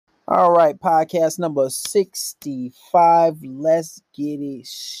All right, podcast number 65. Let's get it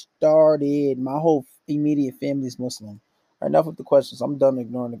started. My whole immediate family is Muslim. All right, enough with the questions. I'm done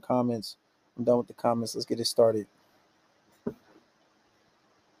ignoring the comments. I'm done with the comments. Let's get it started.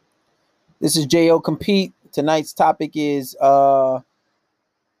 This is J.O. Compete. Tonight's topic is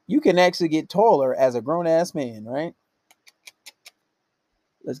you can actually get taller as a grown-ass man, right?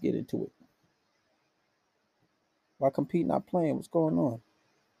 Let's get into it. Why Compete not playing? What's going on?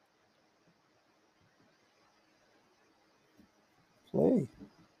 Play.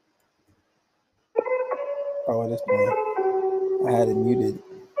 Oh, it is playing. I had it muted.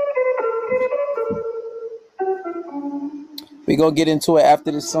 We're going to get into it after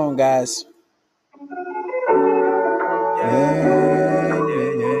this song, guys.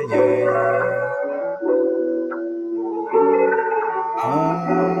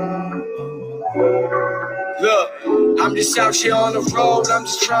 Look, I'm just out here on the road, I'm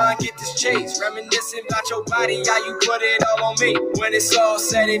just trying to get this chase. Reminiscing about your body, how you put it all on me. When it's all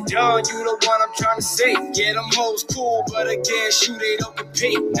said and done, you the one I'm trying to see. Yeah, them hoes cool, but again, shoot, they don't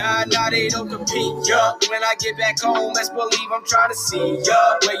compete. Nah, they don't compete, yup. When I get back home, let's believe I'm trying to see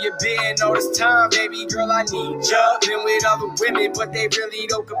ya. Where you been all this time, baby girl, I need ya. Been with other women, but they really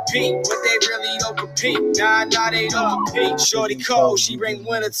don't compete. Nah, they don't compete. Shorty cold, she bring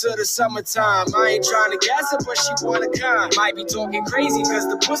winter to the summertime. I ain't trying to gas her, but she want a kind. Might be talking crazy, cause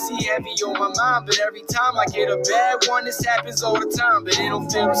the pussy heavy on my mind. But every time I get a bad one, this happens all the time. But it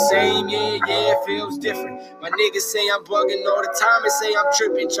don't feel the same, yeah, it feels different. My niggas say I'm bugging all the time and say I'm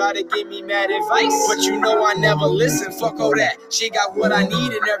tripping. Try to give me mad advice, but you know I never listen. Fuck all that, she got what I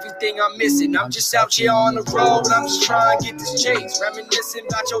need and everything I'm missing. I'm just out here on the road, I'm just trying to get this chase. Reminiscing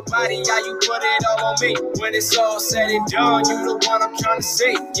about your body, how you put it all on me. When it's all said and done, you the one I'm trying to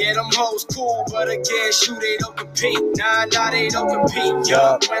see. Yeah, them hoes cool, but again, shoot, they don't compete. Nah, they don't compete,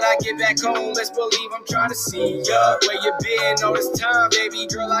 yup. When I get back home, let's believe I'm trying to see ya. Where you been all this time, baby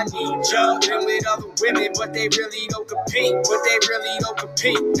girl, I need ya. Been with other women, but they really don't compete.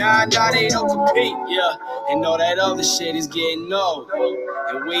 Nah, they don't compete, yeah. And all that other shit is getting old.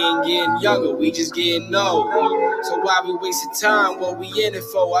 And we ain't getting younger, we just getting old. So why we wasting time, what we in it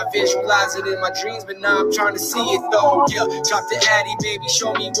for? I visualize it in my dreams, but now I'm trying to see it though, yeah. Drop the Addy, baby,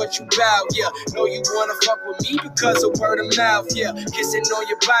 show me what you bout, yeah. Know you wanna fuck with me because of word of mouth, yeah. Kissing on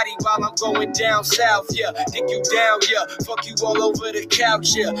your body while I'm going down south, yeah. Dick you down, yeah. Fuck you all over the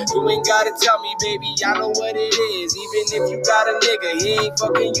couch, yeah. You ain't gotta tell me, baby, I know what it is. Even if you got a nigga, he ain't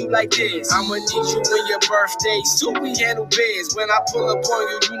fucking you like this. I'ma need you when your birthday, so we handle biz. When I pull up on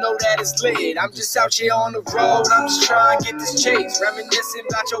you, you know that it's lit. I'm just out here on the road, I'm just trying to get this chase. Reminiscing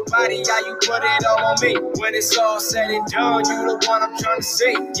about your body, how you put it all on me. When it's all said and done, you the one I'm trying to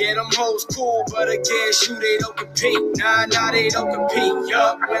see. Yeah, them hoes cool, but again, shoot, they don't compete. Nah, they don't compete,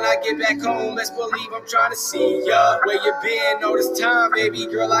 yup. When I get back home, let's believe I'm trying to see ya. Where you been all this time, baby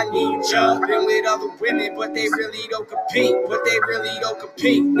girl, I need ya. Been with other women, but they really don't compete.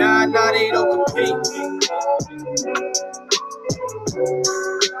 Nah, they don't compete.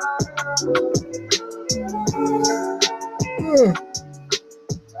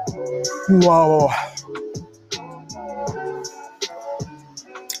 Wow.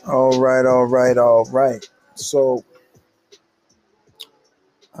 All right. So,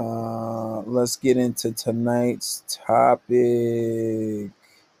 let's get into tonight's topic.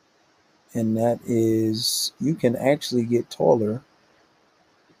 And that is, you can actually get taller.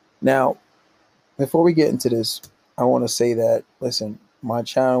 Now, before we get into this, I want to say that, listen, my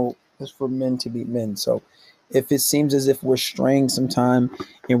channel is for men to be men. So if it seems as if we're straying sometime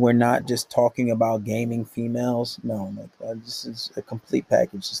and we're not just talking about gaming females, no, this is a complete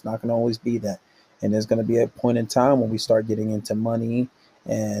package. It's not going to always be that. And there's going to be a point in time when we start getting into money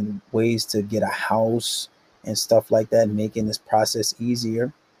and ways to get a house and stuff like that, making this process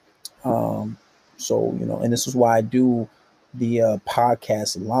easier. So, and this is why I do the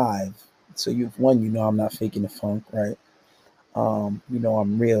podcast live. So I'm not faking the funk, right? I'm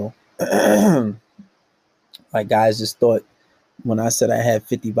real. Like, guys just thought when I said I had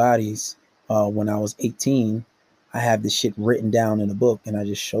 50 bodies when I was 18, I have this shit written down in a book, and I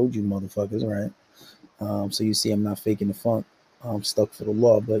just showed you motherfuckers, right? So you see, I'm not faking the funk. I'm stuck for the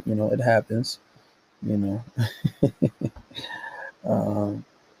law, but it happens,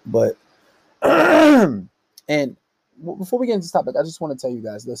 but and before we get into this topic, I just want to tell you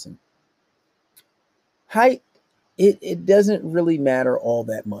guys, listen, height, it doesn't really matter all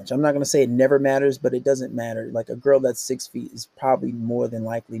that much. I'm not going to say it never matters, but it doesn't matter. Like, a girl that's 6 feet is probably more than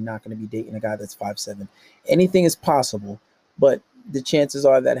likely not going to be dating a guy that's 5'7". Anything is possible, but the chances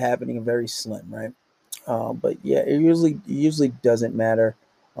are that happening are very slim, right? But yeah, it usually doesn't matter.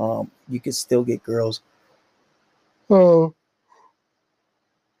 You can still get girls. Oh,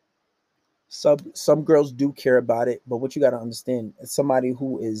 some girls do care about it, but what you got to understand, somebody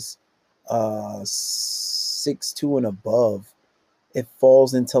who is 6'2" and above, it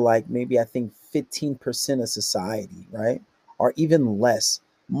falls into like maybe I think 15% of society, right? Or even less.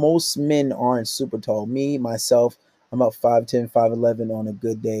 Most men aren't super tall. Me, myself, I'm about 5'10", 5'11" on a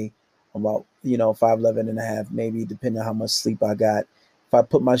good day. I'm about, 5'11" and a half, maybe, depending on how much sleep I got. If I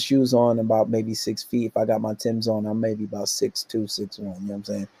put my shoes on, I'm about maybe 6 feet. If I got my Timbs on, I'm maybe about 6'2", 6'1", you know what I'm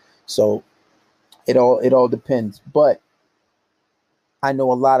saying? So it all depends. But I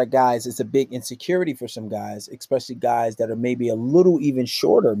know a lot of guys, it's a big insecurity for some guys, especially guys that are maybe a little even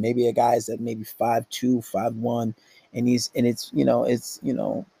shorter, maybe a guys that maybe 5'2", 5'1", and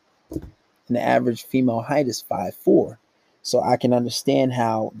an average female height is 5'4". So I can understand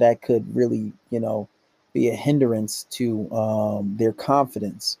how that could really, be a hindrance to their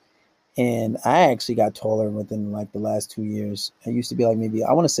confidence. And I actually got taller within like the last 2 years. I used to be like maybe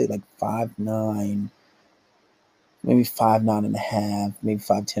I want to say like 5'9", maybe 5'9" and a half, maybe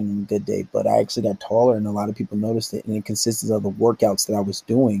 5'10" on a good day. But I actually got taller, and a lot of people noticed it. And it consisted of the workouts that I was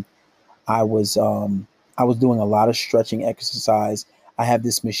doing. I was doing a lot of stretching exercise. I have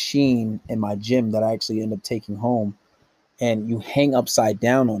this machine in my gym that I actually end up taking home, and you hang upside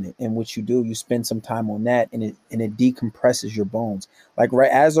down on it. And what you do, you spend some time on that, and it decompresses your bones. Like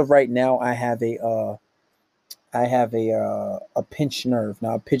right as of right now, I have a pinched nerve.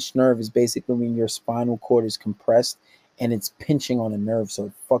 Now, a pinched nerve is basically when your spinal cord is compressed and it's pinching on a nerve, so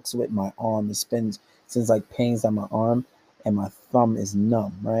it fucks with my arm. It sends like pains on my arm, and my thumb is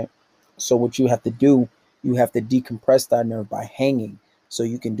numb, right? So what you have to do, you have to decompress that nerve by hanging. So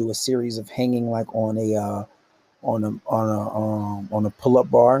you can do a series of hanging like on a pull-up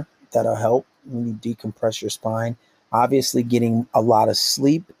bar. That'll help when you decompress your spine. Obviously, getting a lot of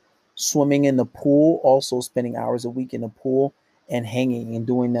sleep, swimming in the pool, also spending hours a week in the pool, and hanging and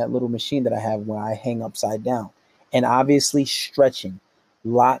doing that little machine that I have where I hang upside down. And obviously stretching,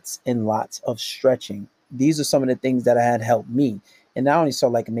 lots and lots of stretching. These are some of the things that I had helped me. And I only saw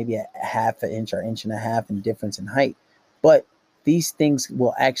like maybe a half an inch or inch and a half in difference in height. But these things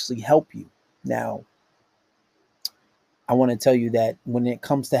will actually help you. Now, I want to tell you that when it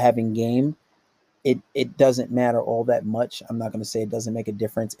comes to having game, it doesn't matter all that much. I'm not going to say it doesn't make a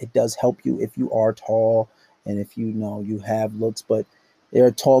difference. It does help you if you are tall and if you know you have looks, but there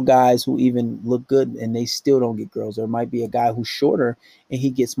are tall guys who even look good and they still don't get girls. There might be a guy who's shorter and he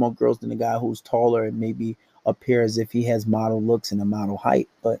gets more girls than a guy who's taller and maybe appear as if he has model looks and a model height,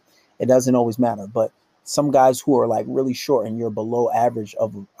 but it doesn't always matter. But some guys who are like really short and you're below average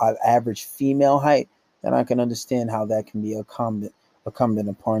of average female height, then I can understand how that can be incumbent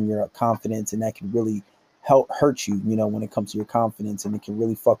upon your confidence, and that can really help hurt you, when it comes to your confidence, and it can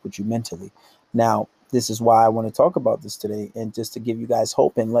really fuck with you mentally. Now, this is why I want to talk about this today, and just to give you guys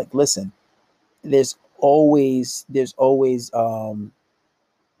hope. And like, listen, there's always reasons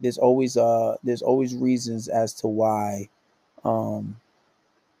as to why, um,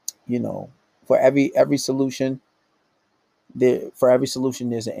 you know, for every solution,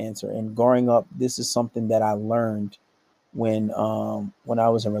 there's an answer. And growing up, this is something that I learned when I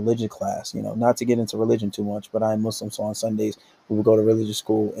was in religion class. Not to get into religion too much, but I'm Muslim, so on Sundays we would go to religious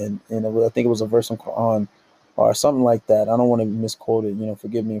school, and I think it was a verse in Quran or something like that. I don't want to misquote it.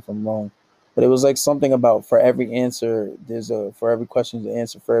 Forgive me if I'm wrong, but it was like something about for every answer for every question there's an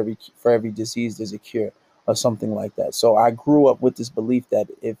answer, for every disease there's a cure, or something like that. So I grew up with this belief that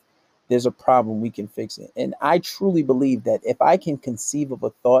if there's a problem, we can fix it. And I truly believe that if I can conceive of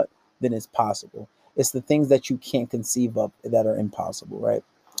a thought, then it's possible. It's the things that you can't conceive of that are impossible, right?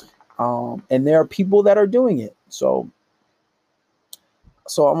 And there are people that are doing it. So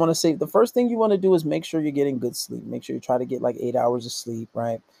I want to say the first thing you want to do is make sure you're getting good sleep. Make sure you try to get like 8 hours of sleep,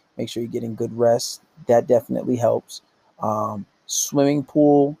 right? Make sure you're getting good rest. That definitely helps. Swimming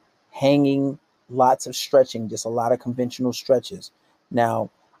pool, hanging, lots of stretching, just a lot of conventional stretches. Now,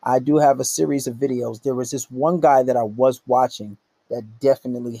 I do have a series of videos. There was this one guy that I was watching that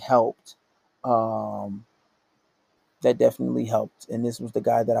definitely helped. Um, that definitely helped. And this was the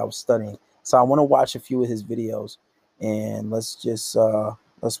guy that I was studying. So I want to watch a few of his videos, and let's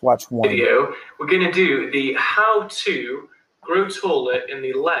watch one. Video, we're going to do the how to grow taller in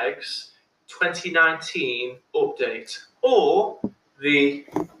the legs 2019 update, or the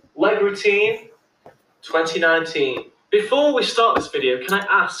leg routine 2019. Before we start this video, can I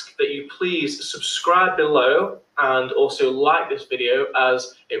ask that you please subscribe below and also like this video,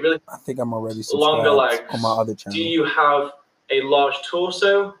 as it really I think I'm already longer legs on my other channel. Do you have a large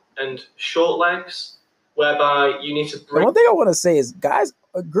torso and short legs, whereby you need to The one thing I want to say is, guys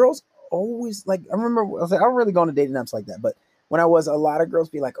girls always like. I remember I was like, I don't really go on to dating apps like that, but when I was, a lot of girls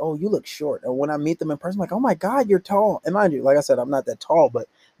be like, "Oh, you look short," and when I meet them in person, I'm like, "Oh my god, you're tall." And mind you, like I said, I'm not that tall, but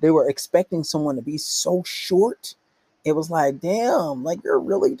they were expecting someone to be so short. It was like, damn, like you're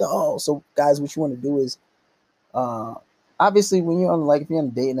really tall. So, guys, what you want to do is, uh, obviously, when you're on like if you're on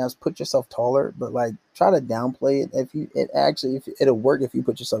a dating apps, put yourself taller, but like try to downplay it. If it'll work if you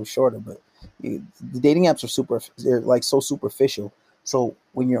put yourself shorter, but the dating apps are they're like so superficial. So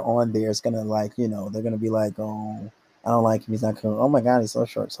when you're on there, it's gonna like they're gonna be like, oh, I don't like him. He's not cool. Oh my god, he's so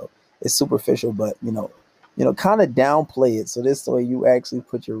short. So it's superficial, but kind of downplay it. So this way you actually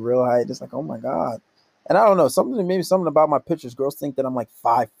put your real height. It's like, oh my god. And I don't know, maybe something about my pictures. Girls think that I'm like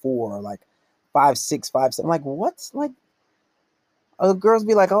 5'4" or like 5'6", 5'7". I'm like, what's like? Girls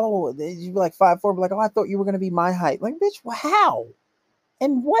be like, oh, you be like 5'4", be like, oh, I thought you were gonna be my height. Like, bitch, how?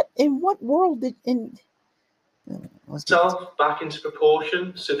 And what world did in? Let's get Yourself back into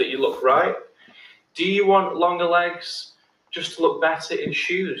proportion so that you look right. Do you want longer legs just to look better in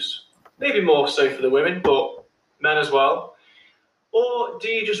shoes? Maybe more so for the women, but men as well. Or do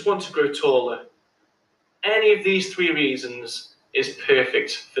you just want to grow taller? Any of these three reasons is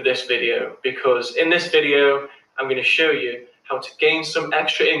perfect for this video, because in this video, I'm going to show you how to gain some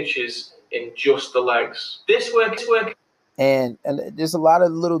extra inches in just the legs. This works. And there's a lot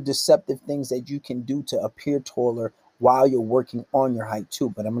of little deceptive things that you can do to appear taller while you're working on your height too.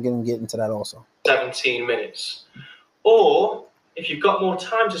 But I'm going to get into that also. 17 minutes. Or if you've got more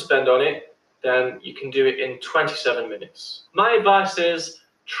time to spend on it, then you can do it in 27 minutes. My advice is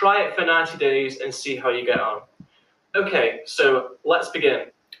try it for 90 days and see how you get on. Okay, so let's begin.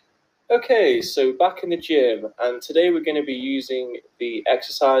 Okay, so back in the gym, and today we're going to be using the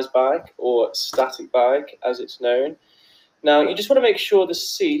exercise bike, or static bike as it's known. Now, you just want to make sure the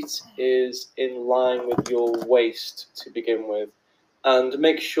seat is in line with your waist to begin with, and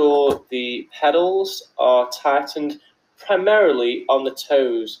make sure the pedals are tightened primarily on the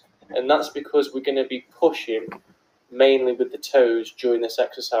toes, and that's because we're going to be pushing mainly with the toes during this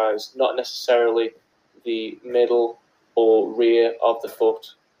exercise, not necessarily the middle or rear of the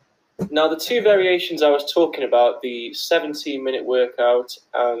foot. Now, the two variations I was talking about, the 17-minute workout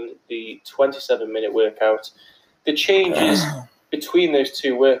and the 27-minute workout, the changes between those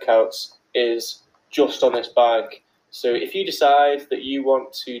two workouts is just on this bike. So if you decide that you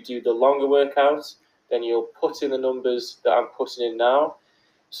want to do the longer workout, then you'll put in the numbers that I'm putting in now.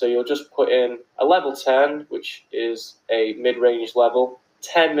 So you'll just put in a level 10, which is a mid-range level,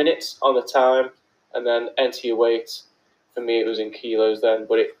 10 minutes on the time, and then enter your weight. For me, it was in kilos then,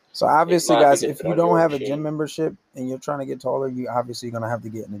 but so obviously, guys, if you don't have a gym membership and you're trying to get taller, you obviously going to have to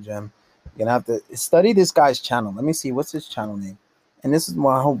get in the gym. You're going to have to study this guy's channel. Let me see. What's his channel name? And this is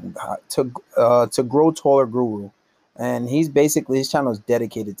my home, to Grow Taller Guru. And he's basically, his channel is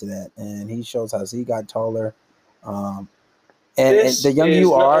dedicated to that. And he shows how he got taller. And the younger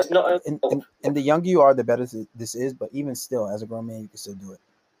you are, and the younger you are, the better this is. But even still, as a grown man, you can still do it.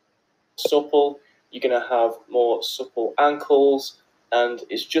 Supple. You're going to have more supple ankles, and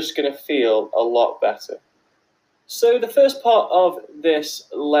it's just going to feel a lot better. So the first part of this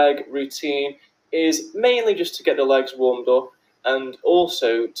leg routine is mainly just to get the legs warmed up, and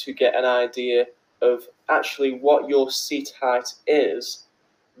also to get an idea of actually what your seat height is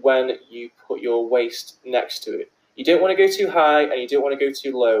when you put your waist next to it. You don't want to go too high and you don't want to go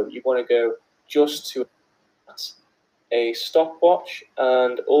too low. You want to go just to a stopwatch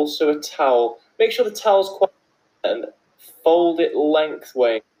and also a towel. Make sure the towel's quite and fold it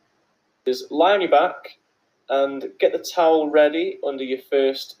lengthways. Just lie on your back and get the towel ready under your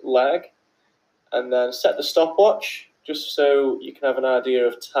first leg, and then set the stopwatch just so you can have an idea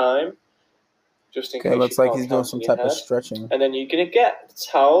of time. Just in case. Okay, looks like he's doing some type of stretching. And then you're going to get the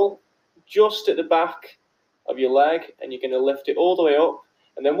towel just at the back of your leg, and you're going to lift it all the way up.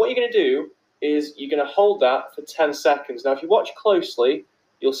 And then what you're going to do is you're going to hold that for 10 seconds. Now, if you watch closely,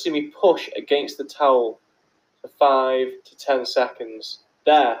 you'll see me push against the towel for 5 to 10 seconds.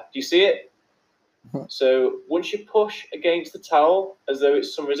 There, do you see it? So once you push against the towel as though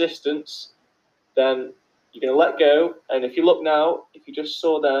it's some resistance, then you're going to let go. And if you look now, if you just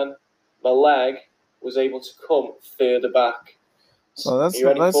saw then, my leg was able to come further back. So that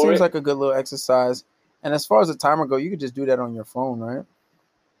seems like a good little exercise. And as far as the timer goes, you could just do that on your phone, right?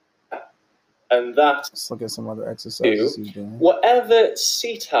 And that. Let's look at some other exercises he's doing. Whatever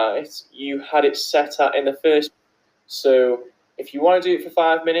seat height you had it set at in the first. So if you want to do it for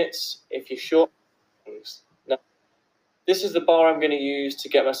 5 minutes, if you're short. Now, this is the bar I'm going to use to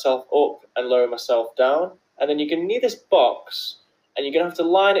get myself up and lower myself down. And then you're going to need this box, and you're going to have to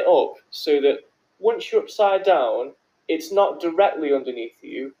line it up so that once you're upside down, It's not directly underneath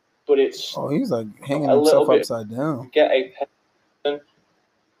you, but it's Oh, he's like hanging a little himself bit. upside down. Get a person.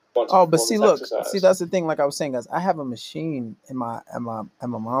 Oh, but see, look, see, that's the thing. Like I was saying, guys, I have a machine in my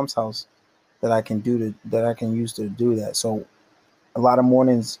mom's house that I can use to do that. So a lot of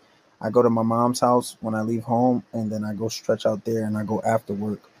mornings I go to my mom's house when I leave home, and then I go stretch out there, and I go after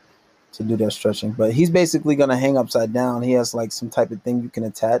work to do that stretching. But he's basically gonna hang upside down. He has like some type of thing you can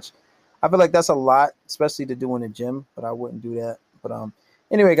attach. I feel like that's a lot, especially to do in the gym, but I wouldn't do that. But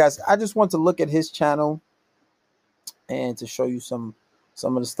anyway, guys, I just want to look at his channel and to show you some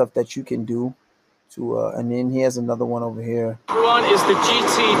of the stuff that you can do to and then he has another one over here. Everyone, is the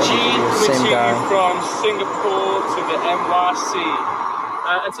GTG Same guy from Singapore to the NYC.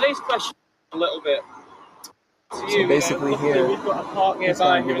 And today's question a little bit to you. So basically, here we've got a park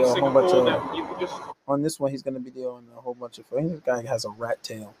nearby here in Singapore that you could just. On this one, he's going to be doing a whole bunch of. This guy has a rat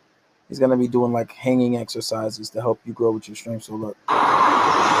tail. He's going to be doing like hanging exercises to help you grow with your strength. So look,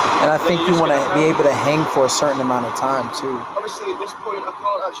 and I think you want to be able to hang for a certain amount of time too. Obviously, at this point, I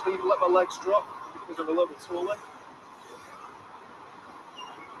can't actually let my legs drop because I'm a little bit taller.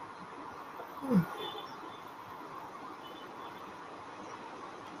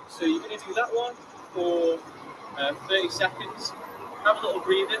 So you're going to do that one for 30 seconds. Have a little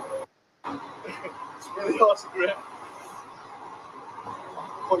breathing. It's really hard to grip.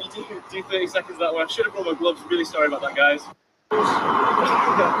 What you do 30 seconds that way. I should have brought my gloves. Really sorry about that, guys.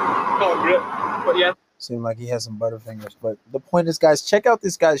 Can't grip, but yeah. Seemed like he has some butterfingers. But the point is, guys, check out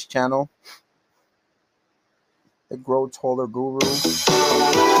this guy's channel, the Grow Taller Guru.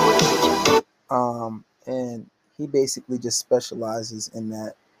 And he basically just specializes in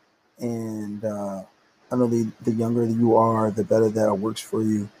that. And I know the younger you are, the better that works for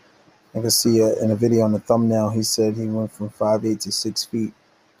you. I can see in a video on the thumbnail, he said he went from 5'8" to 6 feet.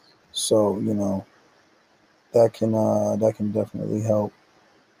 So, you know, that can definitely help.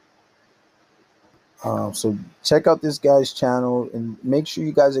 So check out this guy's channel and make sure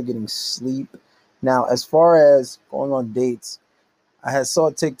you guys are getting sleep. Now, as far as going on dates, I saw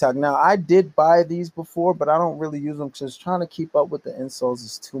TikTok. Now, I did buy these before, but I don't really use them because trying to keep up with the insoles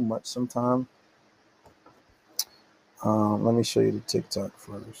is too much sometimes. Let me show you the TikTok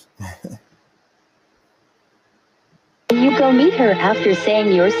first. You go meet her after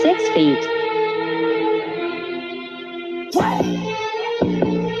saying you're 6 feet.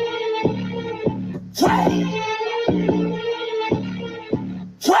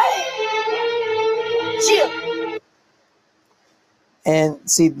 And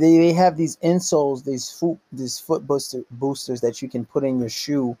see, they have these insoles, these foot boosters that you can put in your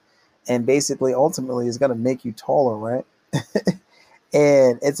shoe, and basically, ultimately, it's gonna make you taller, right?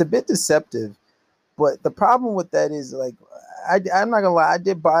 And it's a bit deceptive, but the problem with that is, like, I'm not gonna lie, I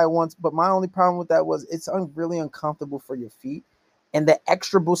did buy it once, but my only problem with that was it's really uncomfortable for your feet, and the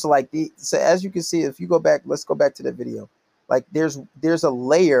extra booster, like so as you can see, if you go back, let's go back to the video. Like, there's a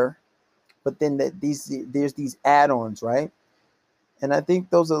layer, but then there's these add-ons, right? And I think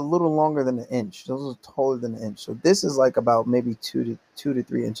those are a little longer than an inch. Those are taller than an inch. So this is like about maybe 2 to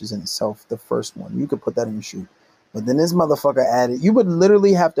 3 inches in itself. The first one, you could put that in your shoe. But then this motherfucker added. You would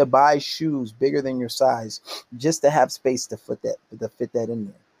literally have to buy shoes bigger than your size just to have space to fit that in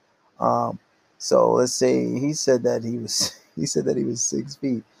there. So let's say he said that he was 6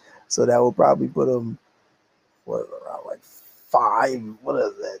 feet. So that will probably put him around like 5. What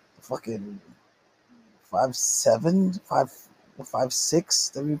is that? Fucking 5'7",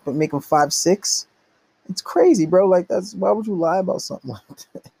 5'6". Then we make him 5'6". It's crazy, bro. Like, why would you lie about something like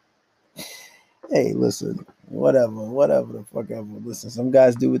that? Hey, listen, whatever the fuck ever. Listen, some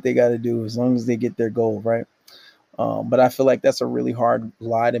guys do what they got to do as long as they get their goal, right? But I feel like that's a really hard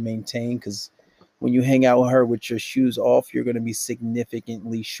lie to maintain, because when you hang out with her with your shoes off, you're going to be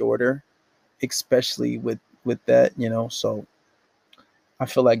significantly shorter, especially with that, you know. So I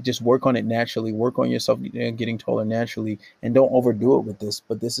feel like just work on it naturally, work on yourself getting taller naturally, and don't overdo it with this.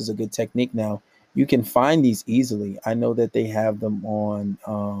 But this is a good technique. Now, you can find these easily. I know that they have them on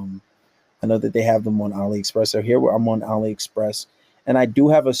AliExpress. So here I'm on AliExpress, and I do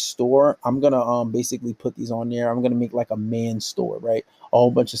have a store. I'm gonna basically put these on there. I'm gonna make like a man store, right? A whole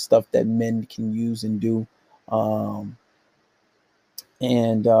bunch of stuff that men can use and do.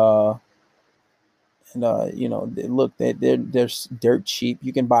 You know, look, they're dirt cheap.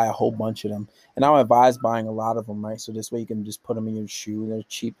 You can buy a whole bunch of them, and I advise buying a lot of them, right? So this way you can just put them in your shoe. They're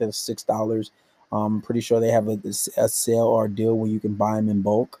cheap. They're $6. I'm pretty sure they have a sale or a deal where you can buy them in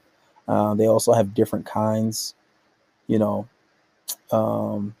bulk. They also have different kinds, you know.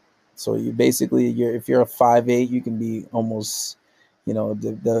 So you basically, if you're a 5'8", you can be almost, you know,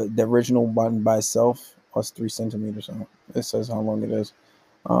 the original one by itself. plus 3 centimeters. So it says how long it is.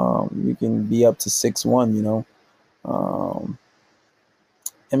 You can be up to 6'1", you know.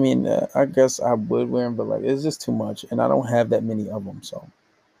 I mean, I guess I would wear them, but like it's just too much, and I don't have that many of them. So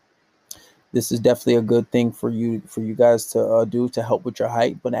this is definitely a good thing for you guys to do to help with your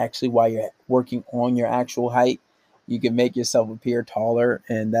height. But actually, while you're working on your actual height, you can make yourself appear taller,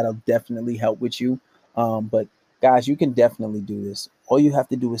 and that'll definitely help with you. But guys, you can definitely do this. All you have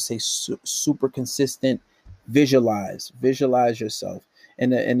to do is stay super consistent. Visualize yourself. In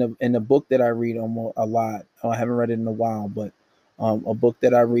the book that I read almost a lot, I haven't read it in a while, but a book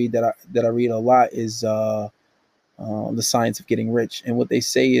that I read that I read a lot is The Science of Getting Rich. And what they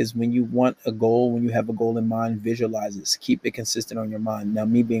say is when you want a goal, when you have a goal in mind, visualize it. Keep it consistent on your mind. Now,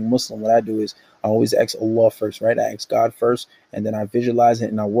 me being Muslim, what I do is I always ask Allah first, right? I ask God first, and then I visualize it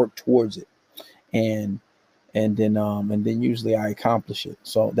and I work towards it. And then usually I accomplish it.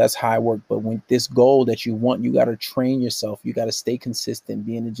 So that's how I work. But when this goal that you want, you got to train yourself. You got to stay consistent,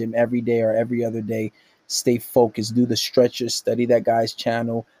 be in the gym every day or every other day. Stay focused, do the stretches, study that guy's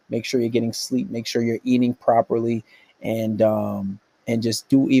channel, make sure you're getting sleep, make sure you're eating properly, and just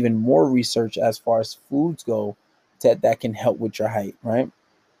do even more research as far as foods go that can help with your height, right?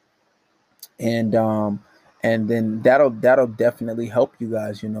 And then that'll definitely help you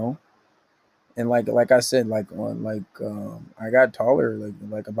guys, you know. And like I said, I got taller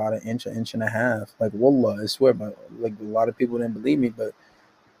like about an inch and a half. Like wallah, I swear, but like a lot of people didn't believe me, but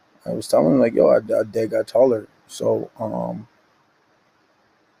I was telling them like, yo, I dead got taller. So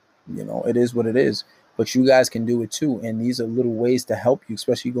you know, it is what it is. But you guys can do it too, and these are little ways to help you,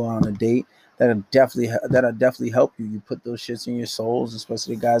 especially go on a date. That'll definitely help you. You put those shits in your soles,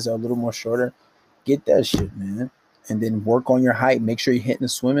 especially the guys that are a little more shorter. Get that shit, man, and then work on your height. Make sure you're hitting the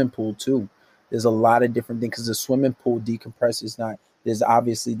swimming pool too. There's a lot of different things because the swimming pool decompresses.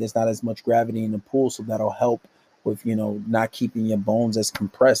 There's not as much gravity in the pool, so that'll help with, you know, not keeping your bones as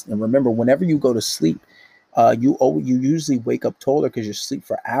compressed. And remember, whenever you go to sleep, you usually wake up taller because you sleep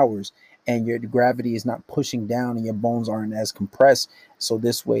for hours and your gravity is not pushing down and your bones aren't as compressed. So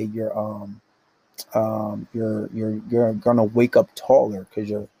this way you're gonna wake up taller because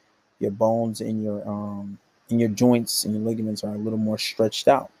your bones and your joints and your ligaments are a little more stretched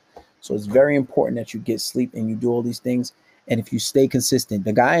out. So it's very important that you get sleep and you do all these things. And if you stay consistent,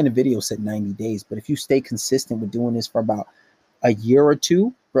 the guy in the video said 90 days, but if you stay consistent with doing this for about a year or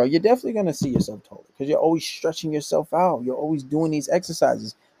two, bro, you're definitely going to see yourself taller because you're always stretching yourself out. You're always doing these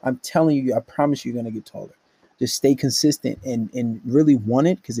exercises. I'm telling you, I promise you're going to get taller. Just stay consistent and really want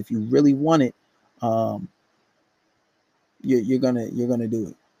it. Because if you really want it, you're gonna do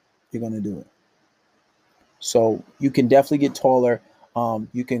it. You're gonna do it. So you can definitely get taller.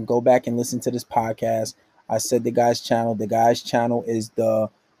 You can go back and listen to this podcast. I said the guy's channel. The guy's channel is the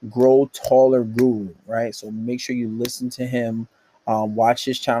Grow Taller Guru, right? So make sure you listen to him. Watch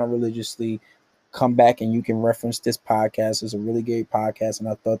his channel religiously. Come back and you can reference this podcast. It's a really great podcast, and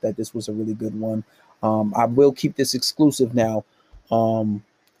I thought that this was a really good one. I will keep this exclusive now.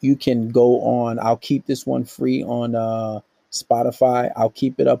 You can go on. I'll keep this one free on Spotify. I'll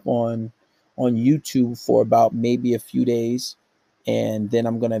keep it up on YouTube for about maybe a few days, and then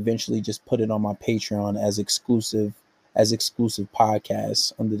I'm gonna eventually just put it on my Patreon as exclusive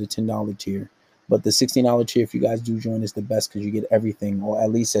podcasts under the $10 tier. But the $16 tier, if you guys do join, is the best because you get everything, or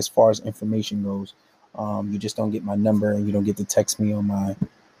at least as far as information goes. You just don't get my number and you don't get to text me on my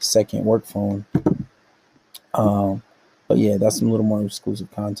second work phone. But yeah, that's some little more exclusive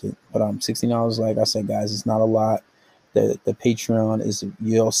content. But $16, like I said, guys, it's not a lot. The Patreon is,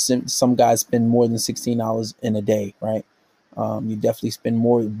 some guys spend more than $16 in a day, right? You definitely spend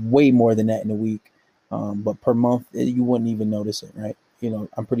way more than that in a week. But per month, you wouldn't even notice it, right? You know,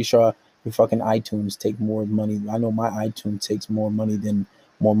 I'm pretty sure your fucking iTunes take more money. I know my iTunes takes more money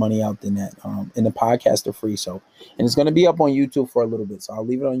out than that. And the podcasts are free. So, and it's going to be up on YouTube for a little bit. So I'll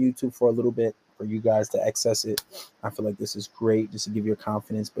leave it on YouTube for a little bit for you guys to access it. I feel like this is great just to give you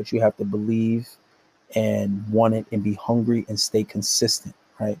confidence, but you have to believe and want it and be hungry and stay consistent,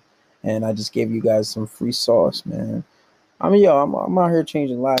 right? And I just gave you guys some free sauce, man. I mean, yo, I'm out here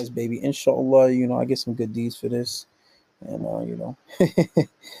changing lives, baby. Inshallah, you know, I get some good deeds for this. And, you know.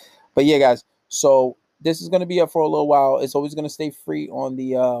 But yeah, guys. So this is going to be up for a little while. It's always going to stay free on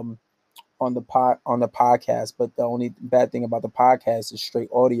the podcast. But the only bad thing about the podcast is straight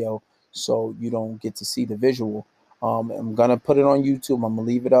audio. So you don't get to see the visual. I'm going to put it on YouTube. I'm going to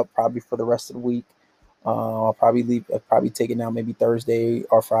leave it up probably for the rest of the week. I'll probably take it down maybe Thursday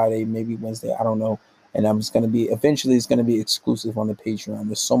or Friday, maybe Wednesday. I don't know. And eventually it's going to be exclusive on the Patreon.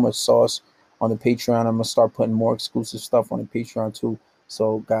 There's so much sauce on the Patreon. I'm going to start putting more exclusive stuff on the Patreon too.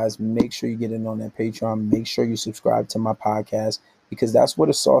 So, guys, make sure you get in on that Patreon. Make sure you subscribe to my podcast because that's where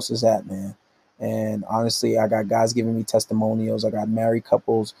the sauce is at, man. And honestly, I got guys giving me testimonials. I got married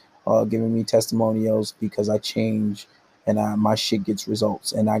couples giving me testimonials because I change and my shit gets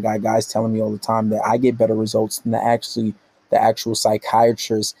results. And I got guys telling me all the time that I get better results than the actual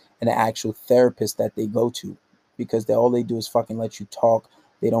psychiatrist and the actual therapist that they go to, because all they do is fucking let you talk.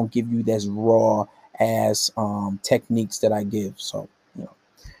 They don't give you this raw ass techniques that I give. So,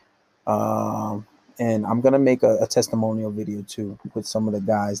 and I'm gonna make a testimonial video too with some of the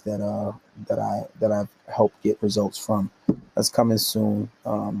guys that I've helped get results from. That's coming soon.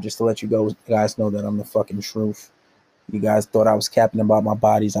 Just to let you guys know that I'm the fucking truth. You guys thought I was capping about my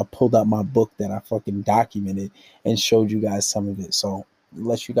bodies. I pulled out my book that I fucking documented and showed you guys some of it. So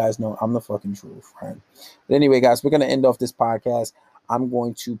let you guys know I'm the fucking truth, right? But anyway, guys, we're gonna end off this podcast. I'm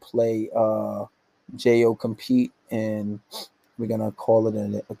going to play J.O. Compete, and we're gonna call it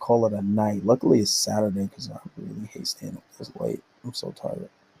a night. Luckily, it's Saturday because I really hate staying up this late. I'm so tired.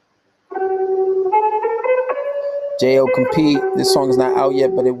 J.O. Compete. This song is not out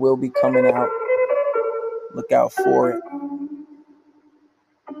yet, but it will be coming out. Look out for it.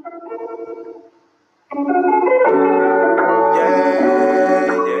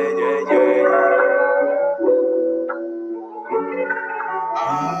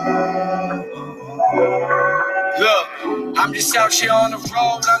 Look, I'm just out here on the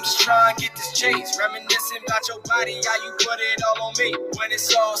road, I'm just trying to get this chase. Reminiscing about your body, how you put it all on me. When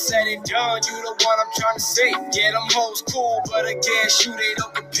it's all said and done, you the one I'm trying to see. Yeah, them hoes cool, but again, shoot, they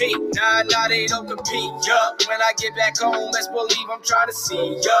don't compete. Nah, they don't compete, yup. When I get back home, let's believe I'm trying to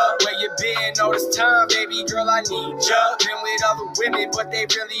see, yup. Where you been all this time, baby girl, I need ya. Been with other women, but they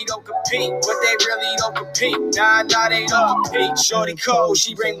really don't compete. Nah, they don't compete. Shorty cold,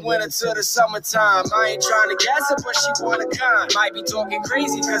 she bring winter to the summertime. I ain't trying to gas her, but she want a kind. Might be talking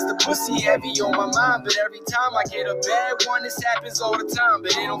crazy, cause the pussy heavy on my mind. But every time I get a bad one, this happens all the time.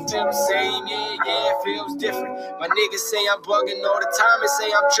 But it don't feel the same, yeah, it feels different. My niggas say I'm bugging all the time and say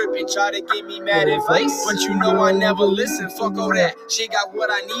I'm tripping. Try to give me mad advice, but you know I never listen. Fuck all that, she got what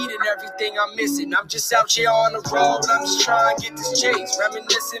I need and everything I'm missing. I'm just out here on the road, I'm just trying to get this chase.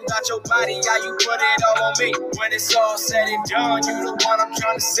 Reminiscing about your body, how you put it all on me. When it's all said and done, you the one I'm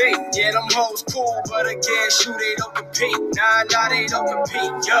trying to see. Yeah, them hoes cool, but again, shoot, they don't compete. Nah, they don't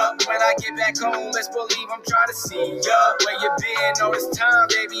compete, yup. When I get back home, let's believe I'm trying to see, yup. Where you been all this time,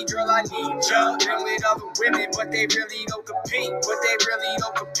 baby girl, I need ya. Been with other women, but they really don't compete.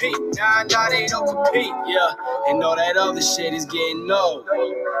 Nah, they don't compete, yeah. And all that other shit is getting old.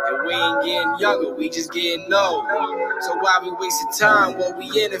 And we ain't getting younger, we just getting old. So why we wasting time, what we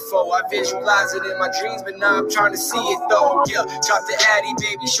in it for? I visualize it in my dreams, but now I'm trying to see it though, yeah. Drop the Addy,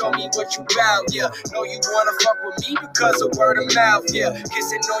 baby, show me what you bout, yeah. Know you wanna fuck with me because of word of mouth, yeah.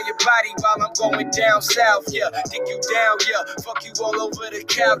 Kissing on your body while I'm going down south, yeah. Dick you down, yeah. Fuck you all over the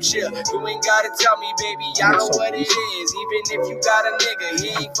couch, yeah. You ain't gotta tell me, baby, I know what it is. Even if you got a nigga, he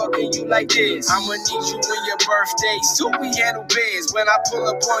ain't fucking you like this. I'ma need you when your birthday, so we handle biz. When I pull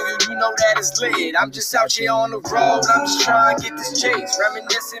up on you, you know that it's lit. I'm just out here on the road, I'm just trying to get this chase.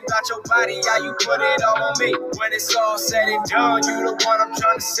 Reminiscing about your body, how you put it all on me. When it's all said and done, you the one I'm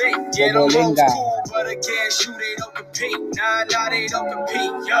trying to see. Yeah, them hoes cool, but again, shoot, they don't compete. Nah, they don't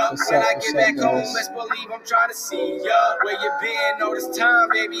compete, yup. When I get back home, let's believe I'm trying to see, yup. Where you been all this time,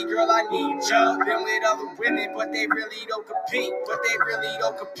 baby girl, I need ya. Been with other women, but they really don't compete.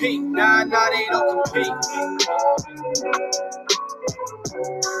 Nah, they don't compete.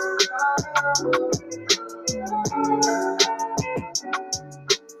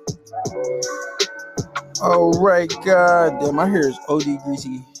 All right, god damn, my hair is OD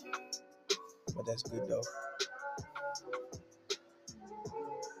greasy, but that's good though.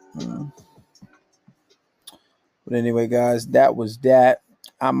 But anyway, guys, that was that.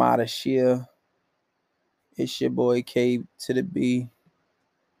 I'm out of here. It's your boy K to the B.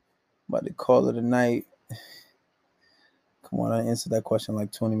 About to call it a night. Come on, I answered that question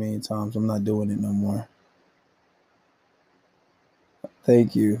like 20 million times. I'm not doing it no more.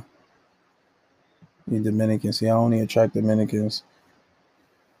 Thank you. You Dominicans. See, I only attract Dominicans.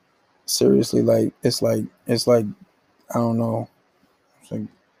 Seriously, it's like I don't know. It's like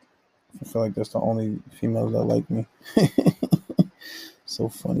I feel like that's the only females that like me. So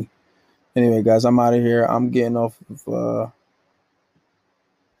funny. Anyway, guys, I'm out of here. I'm getting off of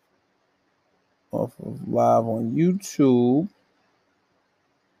live on YouTube.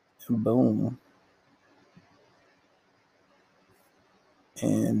 And boom.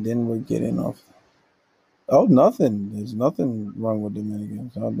 And then we're getting off. Oh, nothing. There's nothing wrong with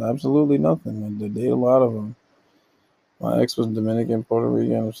Dominicans. Absolutely nothing. They a lot of them. My ex was Dominican, Puerto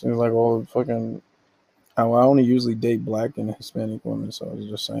Rican. It seems like all the fucking. I only usually date black and Hispanic women, so I was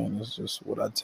just saying it's just what I